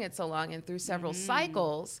doing it so long and through several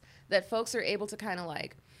cycles that folks are able to kind of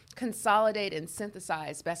like consolidate and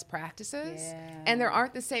synthesize best practices. And there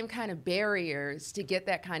aren't the same kind of barriers to get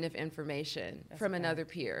that kind of information from another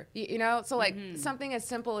peer. You know? So like something as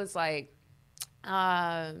simple as like,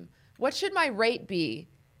 what should my rate be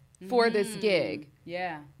for this gig?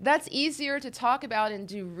 Yeah. That's easier to talk about and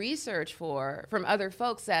do research from other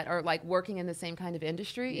folks that are like working in the same kind of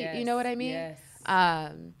industry. Yes. You know what I mean? Yes.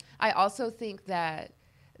 I also think that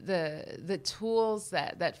the tools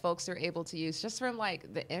that folks are able to use just from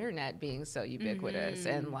like the internet being so ubiquitous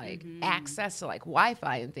and like access to like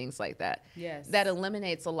Wi-Fi and things like that. Yes. That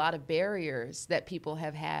eliminates a lot of barriers that people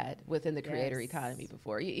have had within the creator economy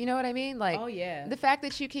before. You know what I mean? Like the fact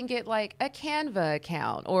that you can get like a Canva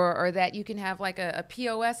account or that you can have like a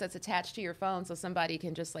POS that's attached to your phone so somebody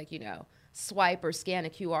can just like, you know, swipe or scan a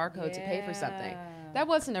QR code to pay for something. That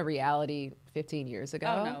wasn't a reality 15 years ago.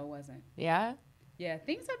 Oh, no, it wasn't. Yeah? Yeah,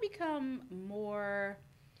 things have become more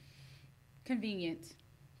convenient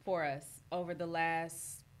for us over the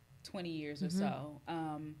last 20 years or so.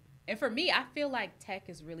 And for me, I feel like tech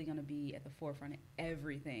is really going to be at the forefront of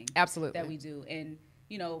everything that we do. And,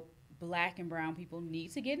 you know, Black and brown people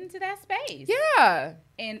need to get into that space. Yeah.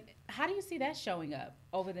 And how do you see that showing up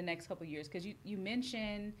over the next couple of years? Because you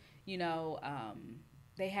mentioned, you know,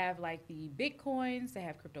 they have like the Bitcoins, they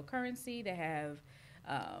have cryptocurrency, they have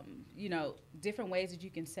you know, different ways that you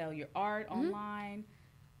can sell your art online.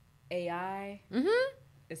 AI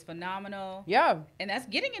is phenomenal. Yeah. And that's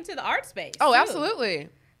getting into the art space. Oh, too. Absolutely.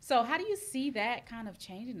 So how do you see that kind of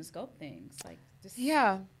changing the scope of things? Like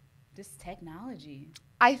this technology.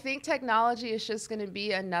 I think technology is just going to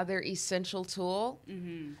be another essential tool.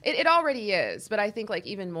 It already is, but I think like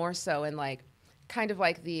even more so in like kind of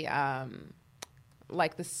like the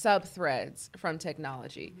sub-threads from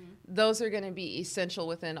technology. Those are going to be essential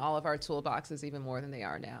within all of our toolboxes even more than they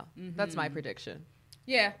are now. That's my prediction.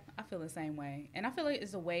 Yeah, I feel the same way. And I feel like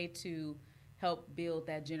it's a way to help build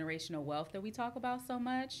that generational wealth that we talk about so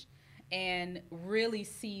much and really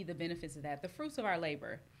see the benefits of that, the fruits of our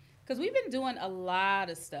labor. Because we've been doing a lot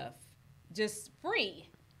of stuff just free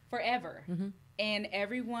forever. And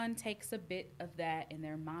everyone takes a bit of that and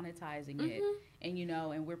they're monetizing it. And, you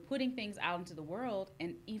know, and we're putting things out into the world.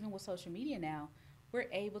 And even with social media now, we're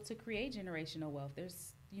able to create generational wealth.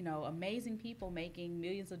 There's, you know, amazing people making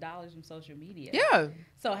millions of dollars from social media. Yeah.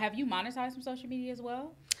 So have you monetized from social media as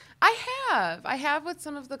well? I have with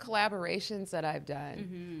some of the collaborations that I've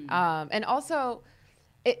done. And also,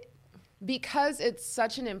 because it's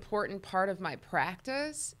such an important part of my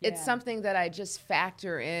practice, it's something that I just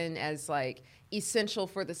factor in as like essential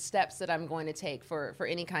for the steps that I'm going to take for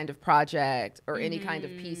any kind of project or any kind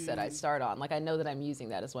of piece that I start on. Like I know that I'm using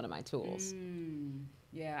that as one of my tools.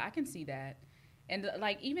 Yeah, I can see that. And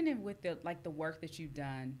like even with the work that you've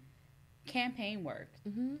done, campaign work,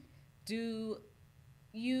 do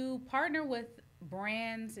you partner with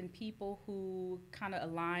brands and people who kind of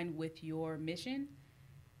align with your mission?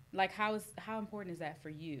 Like how important is that for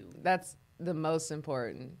you? That's the most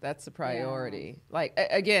important. That's the priority. Yeah. Like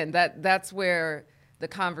again, that's where the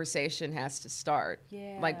conversation has to start.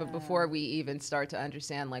 Yeah. Like but before we even start to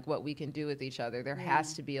understand like what we can do with each other, there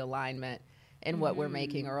has to be alignment in what we're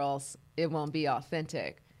making or else it won't be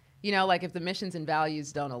authentic. You know, like if the missions and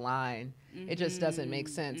values don't align, it just doesn't make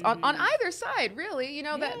sense on either side, really. You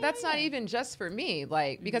know, that's not even just for me.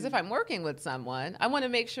 Like, because if I'm working with someone, I want to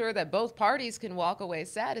make sure that both parties can walk away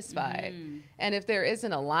satisfied. And if there is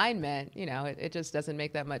an alignment, you know, it just doesn't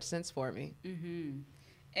make that much sense for me.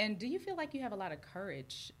 And do you feel like you have a lot of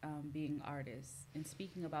courage being artists and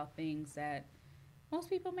speaking about things that most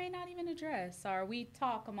people may not even address, or we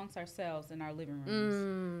talk amongst ourselves in our living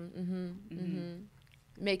rooms?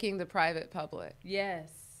 Making the private public.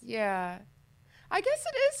 Yes. Yeah. I guess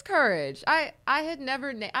it is courage. I had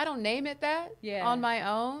never, I don't name it that on my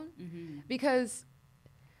own because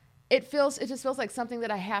it just feels like something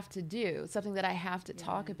that I have to do, something that I have to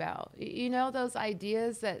talk about. You know, those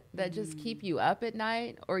ideas that just keep you up at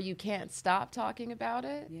night or you can't stop talking about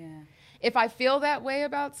it. Yeah. If I feel that way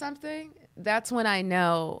about something, that's when I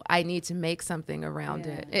know I need to make something around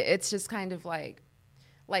it. It's just kind of like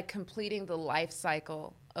completing the life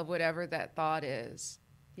cycle of whatever that thought is.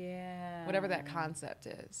 Yeah. Whatever that concept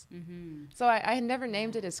is. So I had never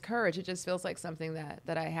named it as courage. It just feels like something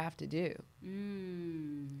that I have to do.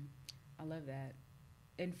 I love that.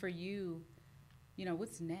 And for you, you know,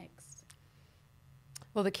 what's next?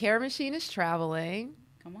 Well, the Care Machine is traveling.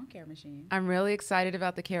 Come on, Care Machine. I'm really excited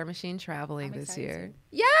about the Care Machine traveling this year.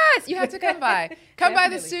 Too. Yes, you have to come by. Come by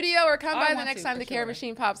the studio or come by the next time the Care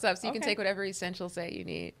Machine pops up so you can take whatever essentials that you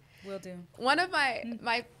need. Will do. One of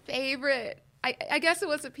my favorite, I guess it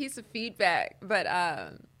was a piece of feedback, but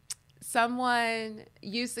someone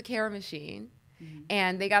used the Care Machine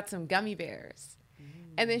and they got some gummy bears.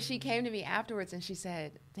 And then she came to me afterwards and she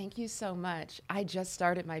said, "Thank you so much. I just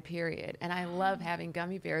started my period and I love having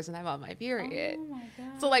gummy bears when I'm on my period." Oh my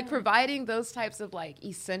God. So like providing those types of like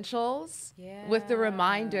essentials with the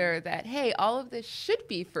reminder that, hey, all of this should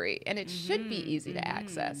be free and it should be easy to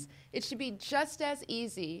access. It should be just as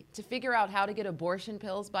easy to figure out how to get abortion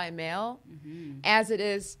pills by mail as it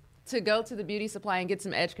is to go to the beauty supply and get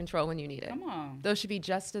some edge control when you need it. Come on. Those should be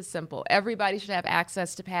just as simple. Everybody should have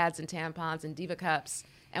access to pads and tampons and Diva cups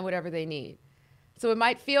and whatever they need. So it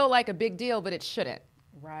might feel like a big deal, but it shouldn't.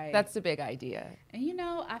 Right. That's the big idea. And you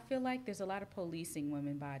know, I feel like there's a lot of policing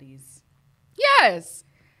women bodies. Yes.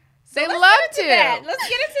 So they love to. Let's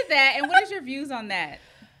get into that. And what is your views on that?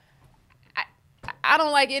 I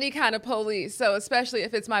don't like any kind of police, so especially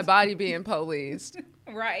if it's my body being policed.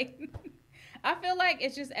 Right. I feel like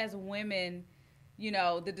it's just as women, you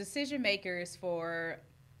know, the decision makers for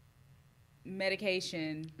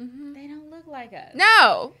medication, they don't look like us.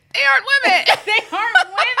 No, they aren't women. They aren't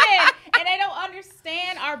women. And they don't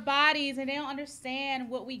understand our bodies and they don't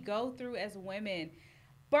understand what we go through as women.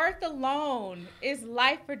 Birth alone is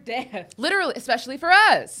life or death. Literally, especially for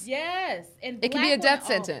us. Yes. And it can be a death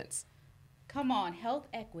sentence. Come on, health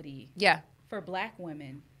equity. Yeah. For Black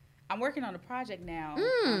women. I'm working on a project now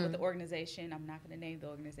with the organization. I'm not going to name the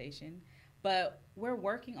organization, but we're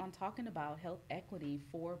working on talking about health equity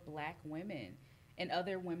for Black women and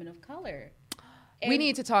other women of color. And we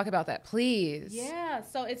need to talk about that, please. Yeah,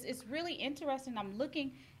 so it's really interesting. I'm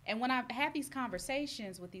looking, and when I have these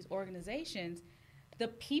conversations with these organizations, the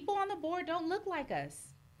people on the board don't look like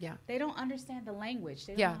us. Yeah. They don't understand the language.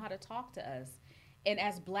 They don't know how to talk to us. And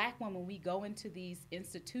as Black women, we go into these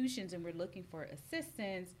institutions and we're looking for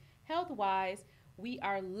assistance, health-wise, we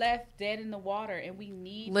are left dead in the water, and we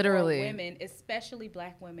need more women, especially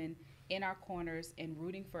Black women, in our corners and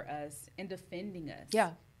rooting for us and defending us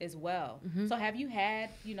as well. So have you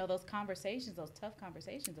had, you know, those conversations, those tough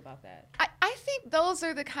conversations about that? I think those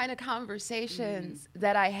are the kind of conversations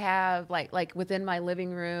that I have like within my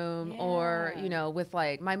living room or, you know, with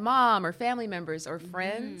like my mom or family members or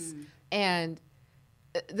friends, and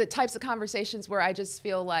the types of conversations where I just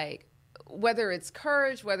feel like, whether it's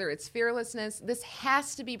courage, whether it's fearlessness, this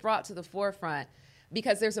has to be brought to the forefront,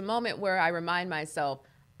 because there's a moment where I remind myself,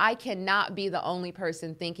 I cannot be the only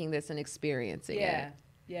person thinking this and experiencing it.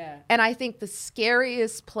 Yeah. And I think the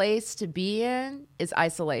scariest place to be in is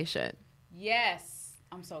isolation. Yes.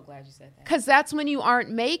 I'm so glad you said that. Because that's when you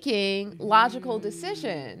aren't making logical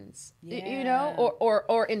decisions, you know,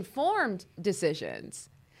 or informed decisions.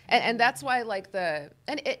 And that's why, like, the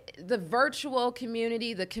virtual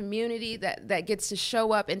community, the community that gets to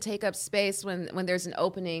show up and take up space when there's an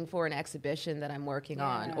opening for an exhibition that I'm working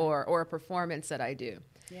on or a performance that I do.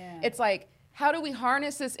 Yeah. It's like, how do we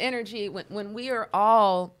harness this energy when we are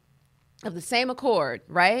all of the same accord,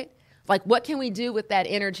 right? Like, what can we do with that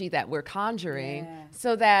energy that we're conjuring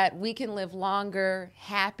so that we can live longer,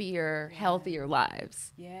 happier, healthier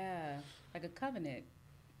lives? Yeah, like a covenant.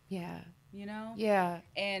 Yeah. You know? Yeah.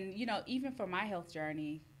 And, you know, even for my health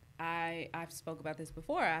journey, I've spoke about this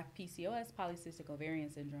before. I have PCOS, polycystic ovarian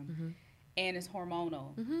syndrome. and it's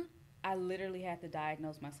hormonal. I literally had to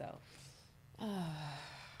diagnose myself.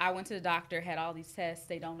 I went to the doctor, had all these tests.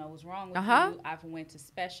 They don't know what's wrong with you. I've went to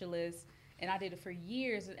specialists, and I did it for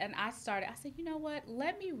years. And I said, you know what?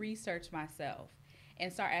 Let me research myself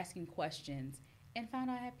and start asking questions, and found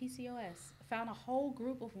out I had PCOS. Found a whole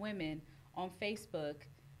group of women on Facebook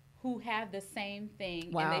who have the same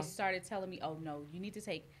thing. Wow. And they started telling me, oh, no, you need to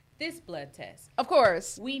take this blood test. Of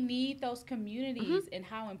course. We need those communities and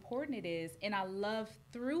how important it is. And I love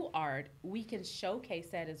through art, we can showcase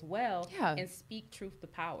that as well and speak truth to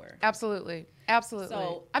power. Absolutely. Absolutely.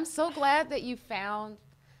 So I'm so glad that you found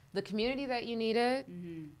the community that you needed,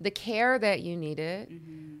 the care that you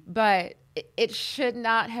needed, but it should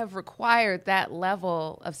not have required that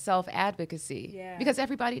level of self-advocacy because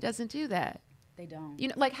everybody doesn't do that. They don't. You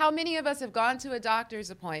know, like how many of us have gone to a doctor's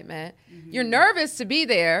appointment? You're nervous to be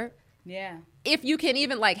there. Yeah. If you can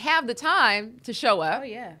even like have the time to show up. Oh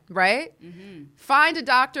yeah. Right? Find a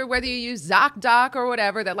doctor, whether you use ZocDoc or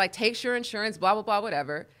whatever, that like takes your insurance, blah, blah, blah,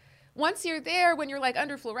 whatever. Once you're there, when you're like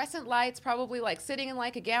under fluorescent lights, probably like sitting in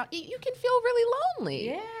like a gown, you can feel really lonely.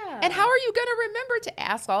 Yeah. And how are you going to remember to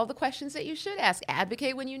ask all the questions that you should ask?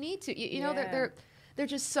 Advocate when you need to. You know, there are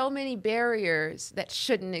just so many barriers that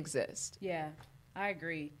shouldn't exist. Yeah, I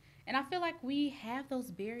agree. And I feel like we have those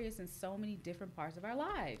barriers in so many different parts of our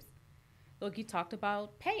lives. Look, you talked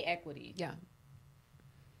about pay equity. Yeah.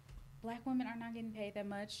 Black women are not getting paid that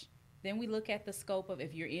much. Then we look at the scope of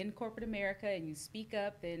if you're in corporate America and you speak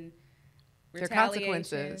up, then there are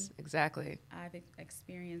consequences. Exactly. I've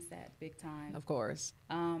experienced that big time. Of course.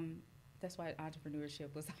 That's why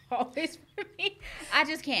entrepreneurship was always for me. I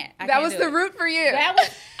just can't. That was the route for you.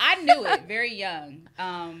 I knew it very young.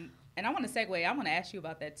 And I want to segue. I want to ask you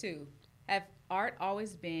about that too. Have art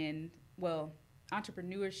always been,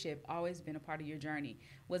 entrepreneurship always been a part of your journey?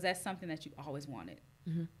 Was that something that you always wanted?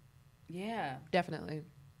 Yeah. Definitely.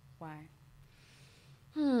 Why?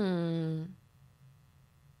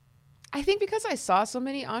 I think because I saw so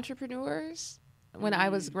many entrepreneurs when I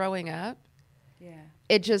was growing up. Yeah.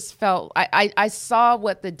 It just felt, I saw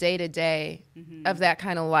what the day-to-day of that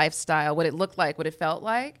kind of lifestyle, what it looked like, what it felt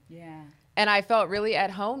like. Yeah. And I felt really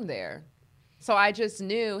at home there. So I just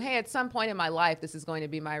knew, hey, at some point in my life, this is going to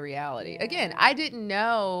be my reality. Yeah. Again, I didn't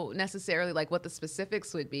know necessarily like what the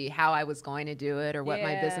specifics would be, how I was going to do it or what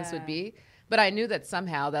my business would be. But I knew that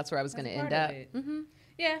somehow that's where I was going to end up.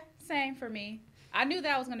 Yeah, same for me. I knew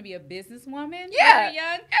that I was going to be a businesswoman very young.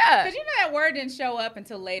 Yeah. Because you know that word didn't show up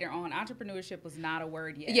until later on. Entrepreneurship was not a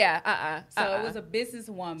word yet. Yeah, So it was a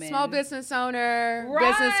businesswoman. Small business owner,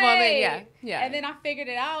 businesswoman, yeah. And then I figured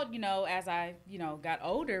it out, as I, got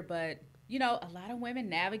older. But, a lot of women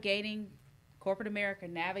navigating corporate America,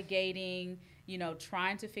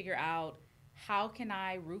 trying to figure out how can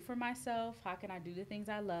I root for myself? How can I do the things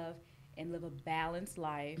I love and live a balanced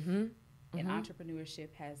life? And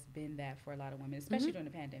entrepreneurship has been that for a lot of women, especially during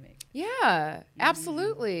the pandemic. Yeah,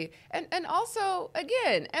 absolutely. And also,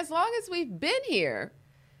 again, as long as we've been here,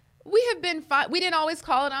 we have been we didn't always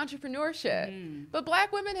call it entrepreneurship, but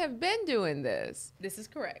Black women have been doing this. This is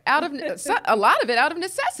correct. Out of a lot of it out of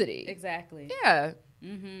necessity. Exactly. Yeah.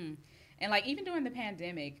 And like even during the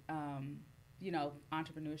pandemic,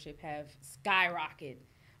 entrepreneurship have skyrocketed,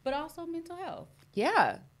 but also mental health.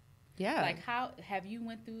 Yeah. Yeah. Like how have you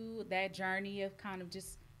went through that journey of kind of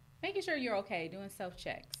just making sure you're okay, doing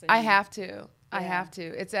self-checks? I have to. Yeah. I have to.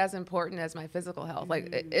 It's as important as my physical health. Like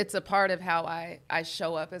it's a part of how I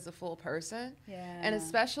show up as a full person. Yeah. And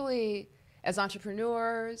especially as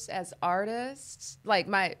entrepreneurs, as artists, like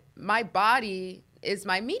my body is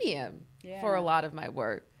my medium for a lot of my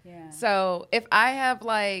work. Yeah. So if I have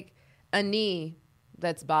like a knee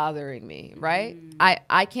that's bothering me, right?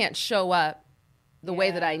 I can't show up the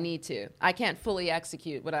way that I need to. I can't fully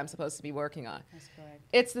execute what I'm supposed to be working on. That's correct.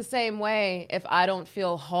 It's the same way if I don't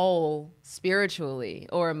feel whole spiritually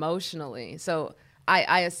or emotionally. So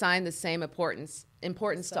I assign the same importance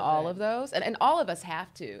to all of those. And all of us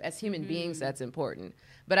have to. As human beings, that's important.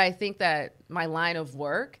 But I think that my line of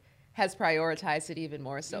work has prioritized it even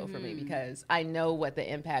more so for me because I know what the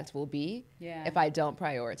impact will be if I don't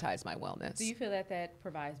prioritize my wellness. Do you feel that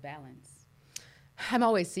provides balance? I'm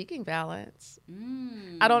always seeking balance.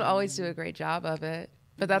 I don't always do a great job of it,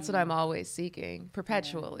 but that's what I'm always seeking,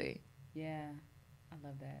 perpetually. Yeah. I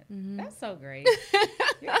love that. That's so great.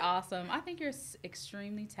 You're awesome. I think you're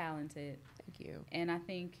extremely talented. Thank you. And I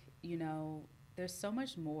think, there's so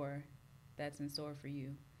much more that's in store for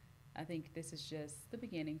you. I think this is just the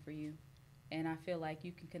beginning for you. And I feel like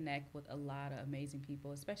you can connect with a lot of amazing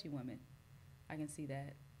people, especially women. I can see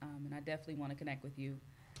that. And I definitely want to connect with you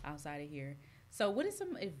outside of here. So what is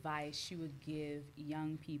some advice you would give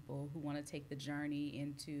young people who want to take the journey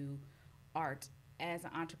into art as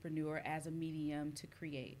an entrepreneur, as a medium to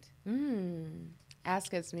create?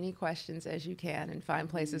 Ask as many questions as you can and find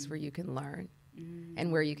places where you can learn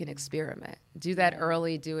and where you can experiment. Do that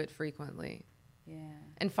early, do it frequently. Yeah.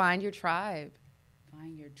 And find your tribe.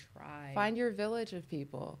 Find your tribe. Find your village of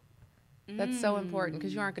people. That's so important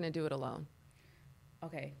because you aren't going to do it alone.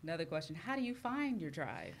 Okay, another question. How do you find your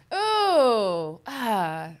tribe? You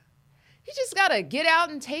just got to get out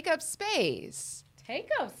and take up space. Take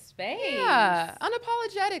up space. Yeah,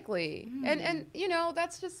 unapologetically. And you know,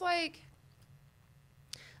 that's just like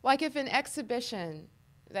if an exhibition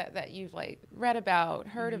that you've like read about,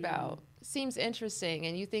 heard about, seems interesting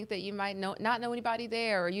and you think that you might not know anybody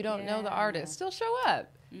there or you don't know the artist, still show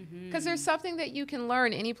up. Because there's something that you can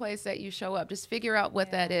learn any place that you show up. Just figure out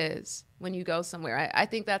what that is when you go somewhere. I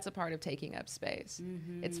think that's a part of taking up space.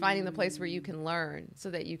 It's finding the place where you can learn so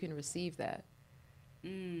that you can receive that.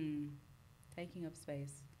 Taking up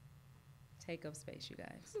space. Take up space, you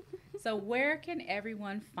guys. So where can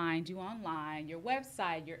everyone find you online? Your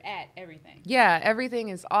website, your everything. Yeah, everything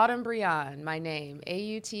is Autumn Breon, my name,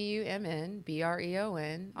 AutumnBreon,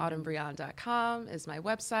 autumnbreon.com is my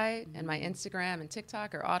website, and my Instagram and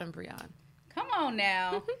TikTok are Autumn Breon. Come on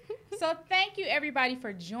now. So thank you, everybody,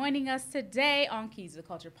 for joining us today on Keys to the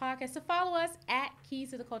Culture Podcast. So follow us at Keys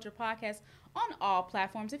to the Culture Podcast on all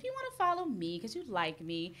platforms. If you want to follow me, because you like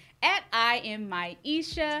me, at I am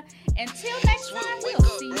Maisha. Until next time, we'll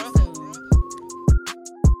see you soon.